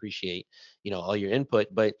really appreciate all your input.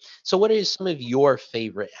 But so what are some of your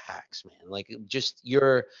favorite hacks, man? Like just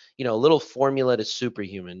your little formula to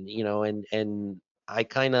superhuman, and I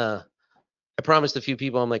promised a few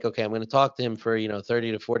people, I'm like, okay, I'm going to talk to him for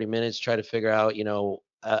 30 to 40 minutes, try to figure out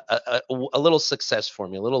a little success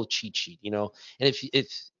formula, a little cheat sheet, and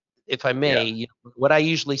if I may, Yeah. what I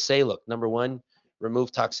usually say, look, number one,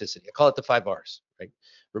 remove toxicity. I call it the 5 R's, right?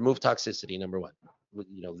 Remove toxicity, number one.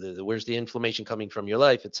 Where's the inflammation coming from your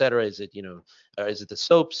life, et cetera? Is it, is it the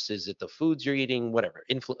soaps? Is it the foods you're eating? Whatever.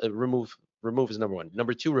 Remove is number one.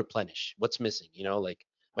 Number two, replenish. What's missing? Like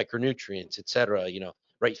micronutrients, et cetera.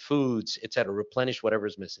 Right foods, et cetera. Replenish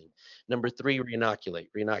whatever's missing. Number three, reinoculate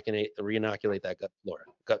that gut flora.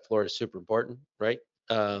 Gut flora is super important, right?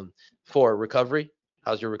 Four, recovery.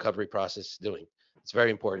 How's your recovery process doing? It's very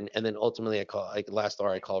important. And then ultimately, last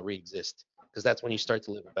R I call re-exist, because that's when you start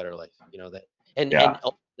to live a better life. That, and Yeah.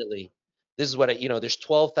 ultimately, this is what there's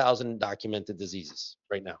 12,000 documented diseases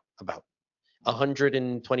right now, about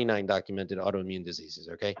 129 documented autoimmune diseases.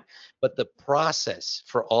 Okay, but the process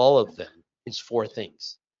for all of them is four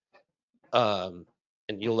things. And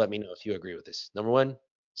you'll let me know if you agree with this. Number one,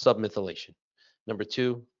 submethylation. Number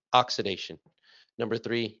two, oxidation. Number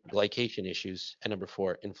three, glycation issues. And number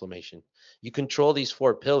four, inflammation. You control these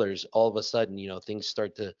four pillars, all of a sudden, things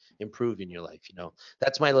start to improve in your life.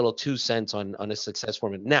 That's my little 2 cents on a success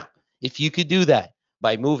formula. Now, if you could do that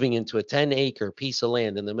by moving into a 10-acre piece of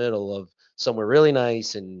land in the middle of somewhere really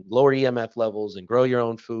nice and lower EMF levels and grow your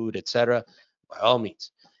own food, etc., by all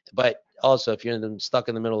means. But also, if you're stuck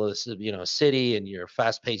in the middle of this, city, and you're a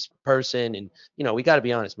fast-paced person, and we got to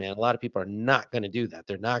be honest, man, a lot of people are not going to do that.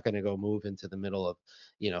 They're not going to go move into the middle of,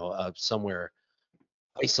 somewhere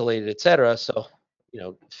isolated, etc. So,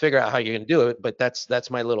 figure out how you're going to do it. But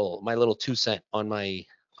that's my little 2 cent on my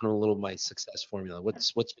success formula.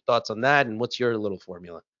 What's your thoughts on that, and what's your little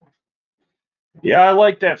formula? Yeah, I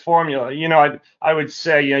like that formula. I would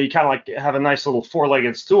say, you kind of like have a nice little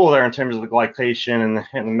four-legged stool there in terms of the glycation and the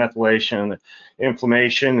methylation and the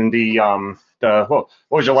inflammation and what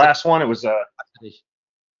was your last one? It was I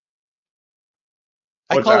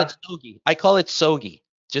what's call that? it SOGI. I call it SOGI,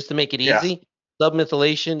 just to make it Yeah. easy.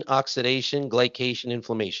 Submethylation, oxidation, glycation,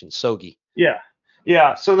 inflammation. SOGI. Yeah.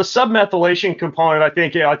 Yeah. So the submethylation component, I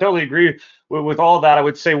think, yeah, I totally agree with all that. I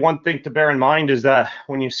would say one thing to bear in mind is that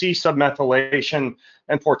when you see submethylation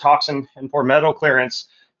and poor toxin and poor metal clearance,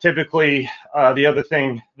 typically the other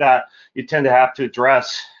thing that you tend to have to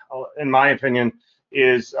address, in my opinion,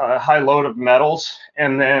 is a high load of metals.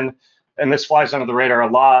 And this flies under the radar a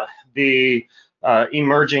lot, the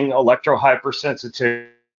emerging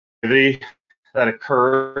electrohypersensitivity that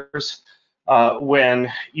occurs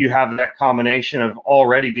when you have that combination of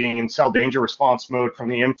already being in cell danger response mode from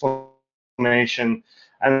the inflammation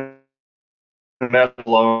and the metal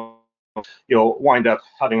load. You'll wind up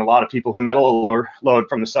having a lot of people who load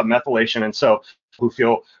from the submethylation, and so who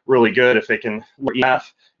feel really good if they can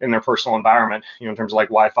EMF in their personal environment, in terms of like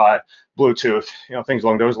Wi-Fi, Bluetooth, things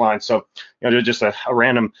along those lines. So, just a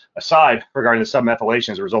random aside regarding the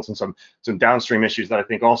submethylations, it results in some downstream issues that I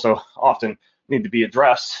think also often need to be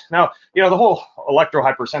addressed. Now, the whole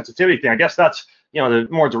electrohypersensitivity thing, I guess that's, to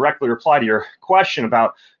more directly reply to your question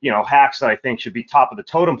about, hacks that I think should be top of the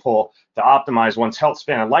totem pole to optimize one's health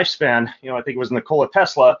span and lifespan. I think it was Nikola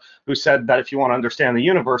Tesla who said that if you want to understand the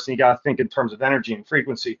universe, you got to think in terms of energy and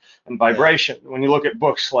frequency and vibration. Yeah. When you look at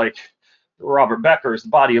books like Robert Becker's The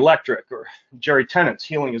Body Electric or Jerry Tennant's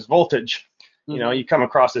Healing is Voltage, you come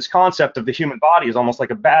across this concept of the human body as almost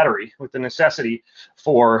like a battery with the necessity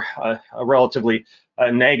for a relatively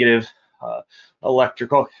negative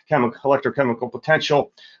electrochemical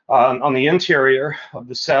potential on the interior of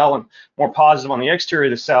the cell and more positive on the exterior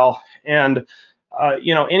of the cell. And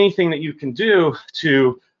anything that you can do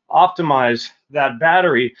to optimize that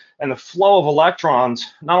battery and the flow of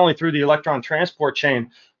electrons, not only through the electron transport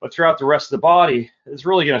chain, but throughout the rest of the body, is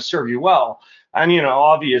really going to serve you well. And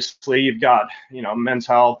obviously you've got Men's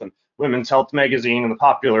Health and Women's Health magazine and the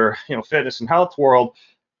popular fitness and health world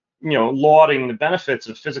lauding the benefits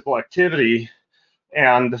of physical activity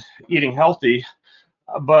and eating healthy,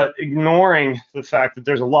 but ignoring the fact that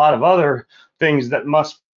there's a lot of other things that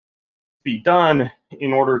must be done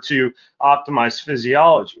in order to optimize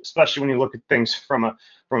physiology, especially when you look at things from a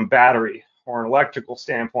battery or an electrical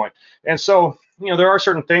standpoint. And so, there are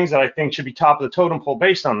certain things that I think should be top of the totem pole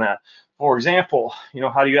based on that. For example,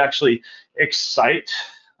 how do you actually excite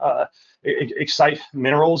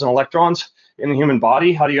minerals and electrons in the human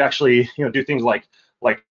body? How do you actually, do things like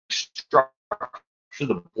structure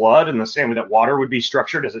the blood in the same way that water would be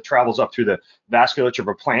structured as it travels up through the vasculature of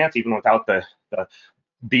a plant, even without the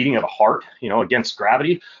beating of the heart, against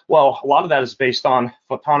gravity? Well, a lot of that is based on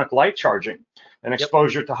photonic light charging and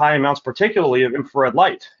exposure to high amounts, particularly of infrared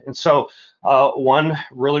light. And so one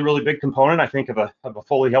really, really big component, I think, of a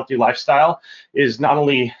fully healthy lifestyle is not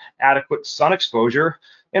only adequate sun exposure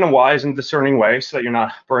in a wise and discerning way so that you're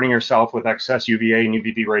not burning yourself with excess UVA and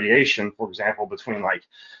UVB radiation, for example, between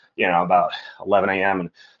about 11 a.m. and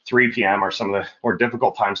 3 p.m. are some of the more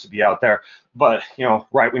difficult times to be out there. But,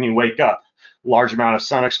 right when you wake up, large amount of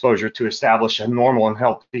sun exposure to establish a normal and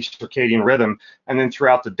healthy circadian rhythm, and then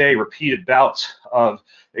throughout the day, repeated bouts of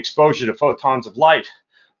exposure to photons of light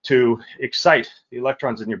to excite the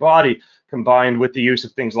electrons in your body, combined with the use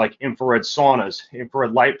of things like infrared saunas,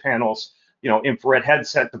 infrared light panels, infrared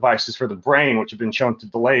headset devices for the brain, which have been shown to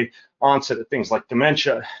delay onset of things like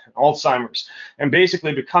dementia, Alzheimer's, and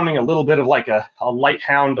basically becoming a little bit of like a light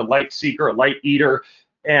hound, a light seeker, a light eater,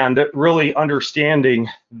 and really understanding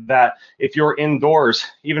that if you're indoors,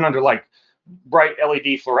 even under like bright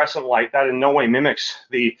LED fluorescent light, that in no way mimics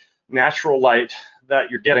the natural light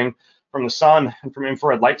that you're getting from the sun and from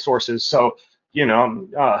infrared light sources. So,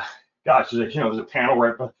 gosh, there's a panel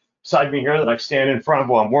right beside me here that I stand in front of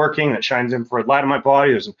while I'm working that shines infrared light on my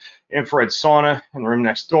body. There's an infrared sauna in the room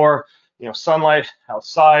next door, sunlight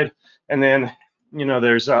outside. And then,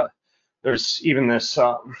 there's even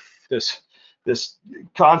this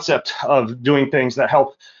concept of doing things that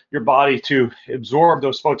help your body to absorb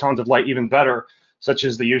those photons of light even better, such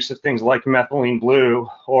as the use of things like methylene blue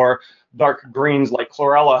or dark greens like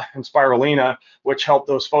chlorella and spirulina, which help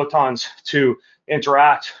those photons to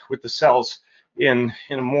interact with the cells in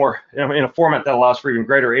a format that allows for even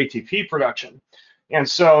greater ATP production. And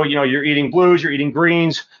so, you're eating blues, you're eating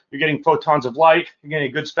greens, you're getting photons of light, you're getting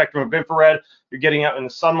a good spectrum of infrared, you're getting out in the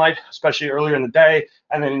sunlight, especially earlier in the day.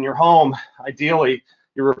 And then in your home, ideally,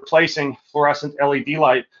 you're replacing fluorescent LED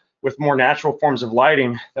light with more natural forms of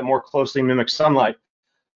lighting that more closely mimic sunlight,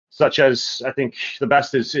 such as, I think the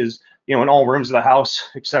best is in all rooms of the house,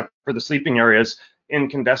 except for the sleeping areas,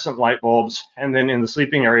 incandescent light bulbs, and then in the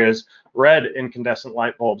sleeping areas, red incandescent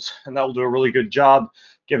light bulbs. And that'll do a really good job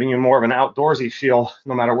giving you more of an outdoorsy feel,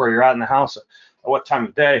 no matter where you're at in the house, at what time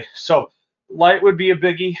of day. So light would be a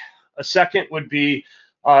biggie. A second would be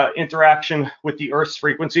interaction with the Earth's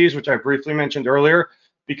frequencies, which I briefly mentioned earlier,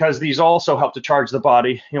 because these also help to charge the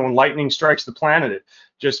body. When lightning strikes the planet, it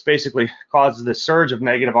just basically causes this surge of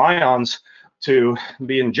negative ions to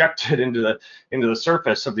be injected into the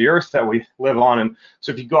surface of the Earth that we live on. And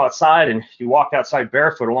so if you go outside and you walk outside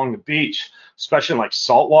barefoot along the beach, especially in like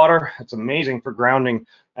salt water, it's amazing for grounding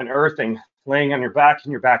and earthing, laying on your back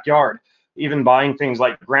in your backyard. Even buying things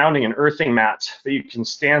like grounding and earthing mats that you can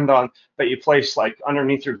stand on, that you place like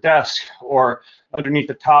underneath your desk or underneath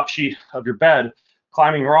the top sheet of your bed,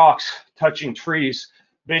 climbing rocks, touching trees,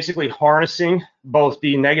 basically harnessing both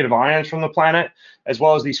the negative ions from the planet, as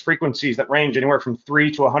well as these frequencies that range anywhere from 3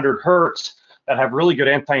 to 100 hertz that have really good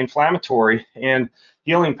anti-inflammatory and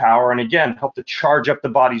healing power, and again, help to charge up the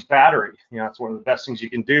body's battery. It's one of the best things you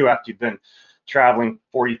can do after you've been traveling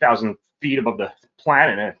 40,000 feet above the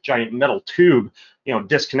planet in a giant metal tube,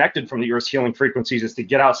 disconnected from the Earth's healing frequencies, is to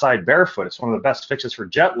get outside barefoot. It's one of the best fixes for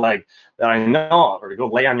jet lag that I know of, or to go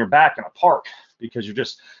lay on your back in a park, because you're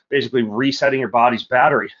just basically resetting your body's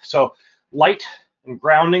battery. So light and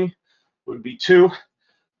grounding would be two.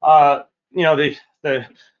 The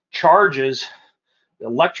charges, the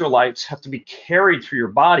electrolytes, have to be carried through your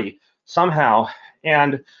body somehow.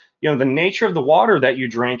 And the nature of the water that you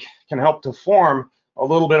drink can help to form a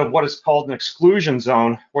little bit of what is called an exclusion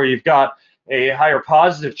zone, where you've got a higher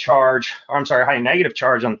positive charge, or I'm sorry, high negative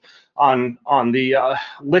charge on on the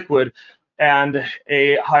liquid, and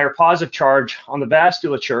a higher positive charge on the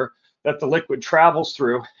vasculature that the liquid travels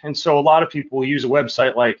through. And so a lot of people will use a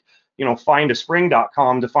website like,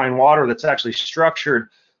 findaspring.com to find water that's actually structured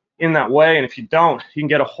in that way. And if you don't, you can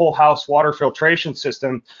get a whole house water filtration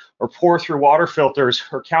system, or pour through water filters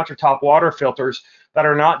or countertop water filters that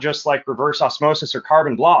are not just like reverse osmosis or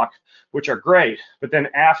carbon block, which are great, but then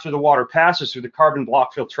after the water passes through the carbon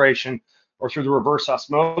block filtration or through the reverse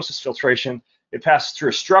osmosis filtration, it passes through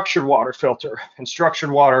a structured water filter. And structured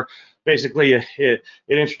water, basically, it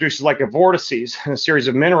introduces like a vortices and a series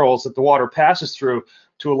of minerals that the water passes through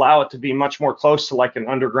to allow it to be much more close to like an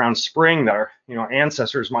underground spring that our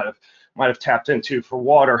ancestors might have tapped into for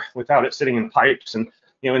water without it sitting in pipes and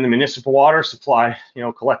in the municipal water supply,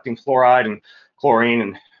 collecting fluoride and chlorine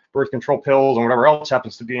and birth control pills and whatever else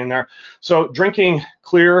happens to be in there. So drinking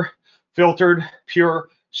clear, filtered, pure,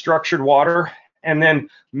 structured water, and then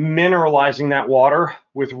mineralizing that water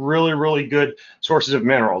with really, really good sources of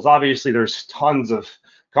minerals. Obviously, there's tons of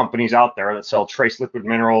companies out there that sell trace liquid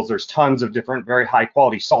minerals. There's tons of different very high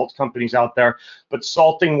quality salt companies out there, but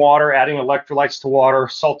salting water, adding electrolytes to water,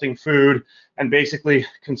 salting food, and basically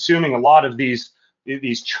consuming a lot of these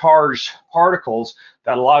charged particles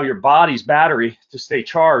that allow your body's battery to stay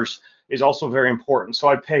charged is also very important. So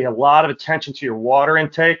I pay a lot of attention to your water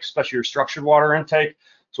intake, especially your structured water intake,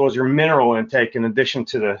 as well as your mineral intake, in addition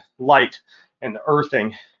to the light and the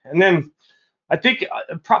earthing. And then I think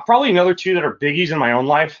probably another two that are biggies in my own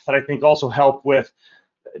life that I think also help with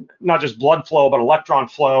not just blood flow, but electron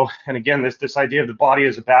flow. And again, this idea of the body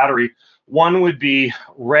as a battery. One would be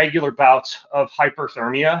regular bouts of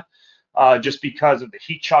hyperthermia, just because of the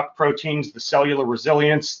heat shock proteins, the cellular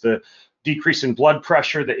resilience, the decrease in blood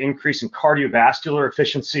pressure, the increase in cardiovascular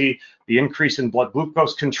efficiency, the increase in blood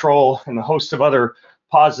glucose control, and the host of other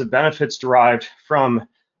positive benefits derived from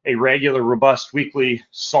a regular, robust weekly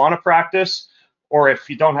sauna practice. Or if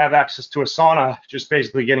you don't have access to a sauna, just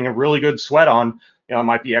basically getting a really good sweat on. It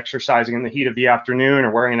might be exercising in the heat of the afternoon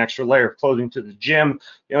or wearing an extra layer of clothing to the gym.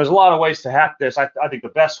 There's a lot of ways to hack this. I think the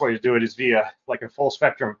best way to do it is via like a full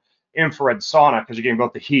spectrum infrared sauna, because you're getting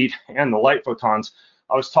both the heat and the light photons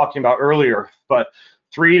I was talking about earlier. But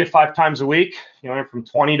 3 to 5 times a week, from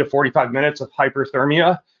 20 to 45 minutes of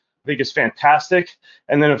hyperthermia, I think is fantastic.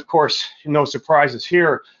 And then, of course, no surprises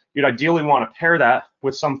here, you'd ideally want to pair that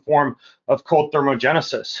with some form of cold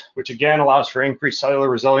thermogenesis, which again allows for increased cellular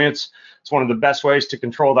resilience. It's one of the best ways to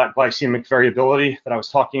control that glycemic variability that I was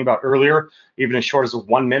talking about earlier. Even as short as a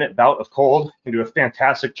 1-minute bout of cold can do a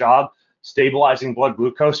fantastic job stabilizing blood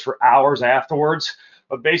glucose for hours afterwards.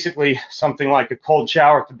 But basically, something like a cold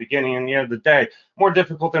shower at the beginning and the end of the day. More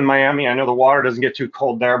difficult in Miami. I know the water doesn't get too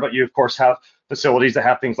cold there, but you, of course, have facilities that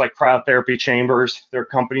have things like cryotherapy chambers. There are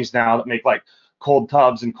companies now that make like cold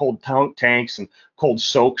tubs and cold tanks and cold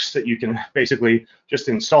soaks that you can basically just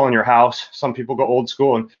install in your house. Some people go old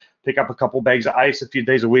school and pick up a couple bags of ice a few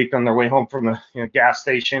days a week on their way home from the gas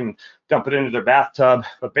station and dump it into their bathtub.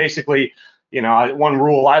 But basically, one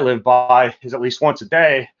rule I live by is at least once a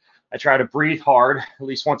day, I try to breathe hard. At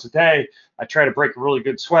least once a day, I try to break a really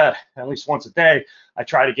good sweat. At least once a day, I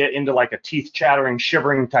try to get into like a teeth chattering,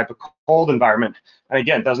 shivering type of cold environment. And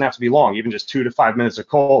again, it doesn't have to be long, even just 2 to 5 minutes of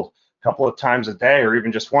cold a couple of times a day, or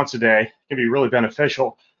even just once a day can be really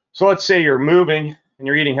beneficial. So let's say you're moving and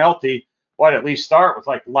you're eating healthy. Why at least start with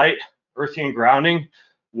like light, earthy and grounding,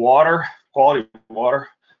 water, quality water,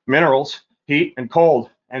 minerals, heat, and cold.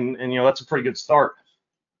 And that's a pretty good start.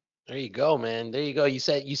 There you go, man. There you go. You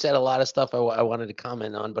said a lot of stuff I wanted to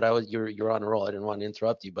comment on, but you're on a roll. I didn't want to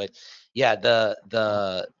interrupt you, but yeah,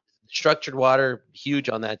 the structured water, huge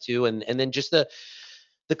on that too, and then just the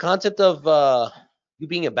concept of you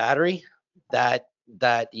being a battery, that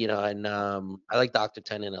and I like Dr.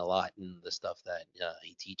 Tennant a lot and the stuff that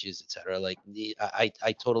he teaches, etc. Like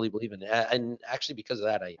I totally believe in it, and actually because of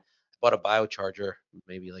that, I bought a biocharger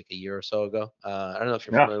maybe like a year or so ago. I don't know if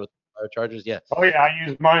you're familiar with biochargers. Yeah. Oh yeah, I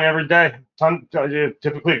use mine every day.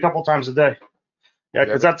 Typically a couple times a day. Yeah,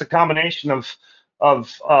 because that's a combination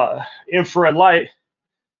of infrared light,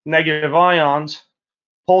 negative ions,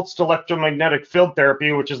 pulsed electromagnetic field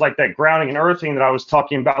therapy, which is like that grounding and earthing that I was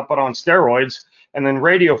talking about, but on steroids, and then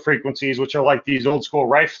radio frequencies, which are like these old school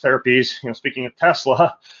Rife therapies. Speaking of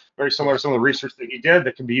Tesla, very similar to some of the research that he did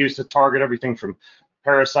that can be used to target everything from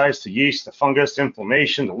parasites to yeast to fungus, to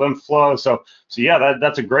inflammation, to lymph flow. So yeah,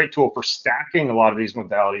 that's a great tool for stacking a lot of these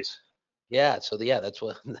modalities. Yeah, so that's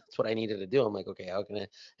what I needed to do. I'm like, okay, how can I?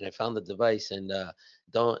 And I found the device, and I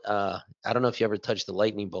don't know if you ever touched the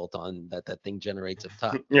lightning bolt on that thing generates up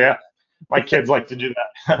top. Yeah, my kids like to do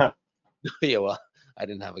that. Yeah, well, I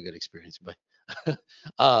didn't have a good experience, but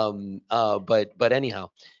But anyhow,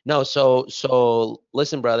 no. So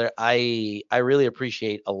listen, brother. I really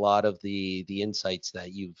appreciate a lot of the insights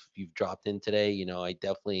that you've dropped in today. You know, I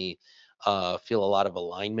definitely feel a lot of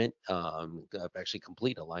alignment. Actually,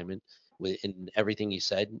 complete alignment with in everything you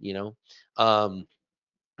said. You know, and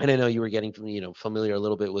I know you were getting familiar a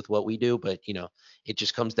little bit with what we do, but it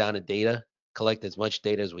just comes down to data. Collect as much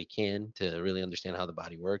data as we can to really understand how the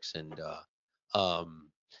body works, um,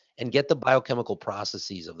 and get the biochemical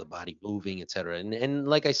processes of the body moving, et cetera. And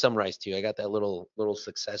like I summarized to you, I got that little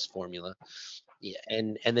success formula. Yeah,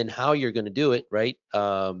 and then how you're going to do it, right?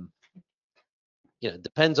 It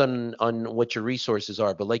depends on what your resources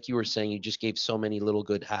are. But like you were saying, you just gave so many little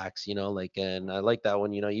good hacks, like, and I like that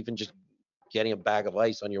one. Even just getting a bag of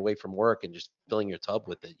ice on your way from work and just filling your tub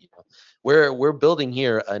with it. We're building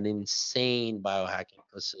here an insane biohacking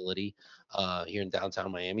facility here in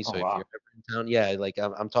downtown Miami. Oh So if wow. you're ever in town, yeah, like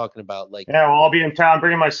I'm talking about like. Yeah, well, I'll be in town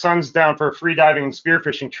bringing my sons down for a free diving and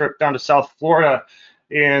spearfishing trip down to South Florida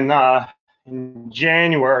in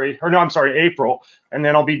January, or no, I'm sorry, April. And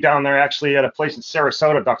then I'll be down there actually at a place in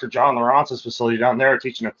Sarasota, Dr. John Lawrence's facility down there,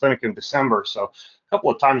 teaching a clinic in December. So a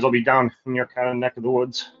couple of times I'll be down in your kind of neck of the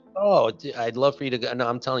woods. Oh, I'd love for you to go. No,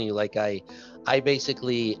 I'm telling you, like I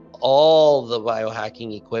basically all the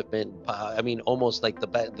biohacking equipment. I mean, almost like the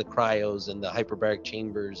cryos and the hyperbaric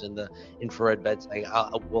chambers and the infrared beds.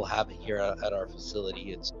 We'll have it here at our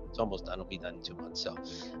facility. It's almost done. It'll be done in 2 months. So,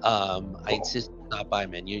 I Cool. insist stop by,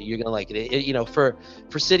 man. You're gonna like it.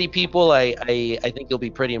 For city people, I think you'll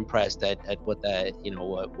be pretty impressed at what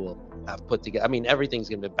what we'll have put together. I mean, everything's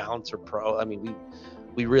gonna be Bouncer Pro. I mean,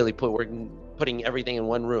 we really we're putting everything in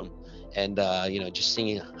one room, and just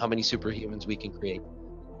seeing how many superhumans we can create.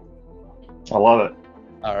 I love it.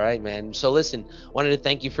 All right, man. So listen, wanted to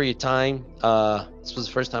thank you for your time. This was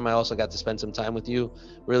the first time I also got to spend some time with you.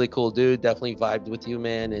 Really cool dude. Definitely vibed with you,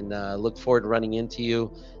 man, and look forward to running into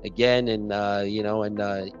you again. And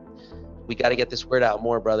we got to get this word out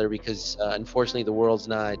more, brother, because unfortunately the world's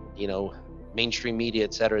not, mainstream media,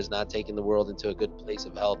 et cetera, is not taking the world into a good place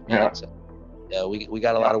of health, man. Yeah. So we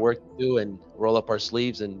got a lot of work to do, and roll up our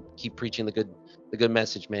sleeves and keep preaching the good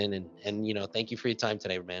message, man. And thank you for your time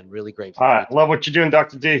today, man. Really grateful All for your right. time. Love what you're doing,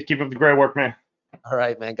 Dr. D. Keep up the great work, man. All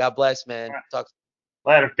right, man. God bless, All man. right. Talk.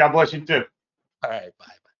 Later. God bless you too. All right, bye.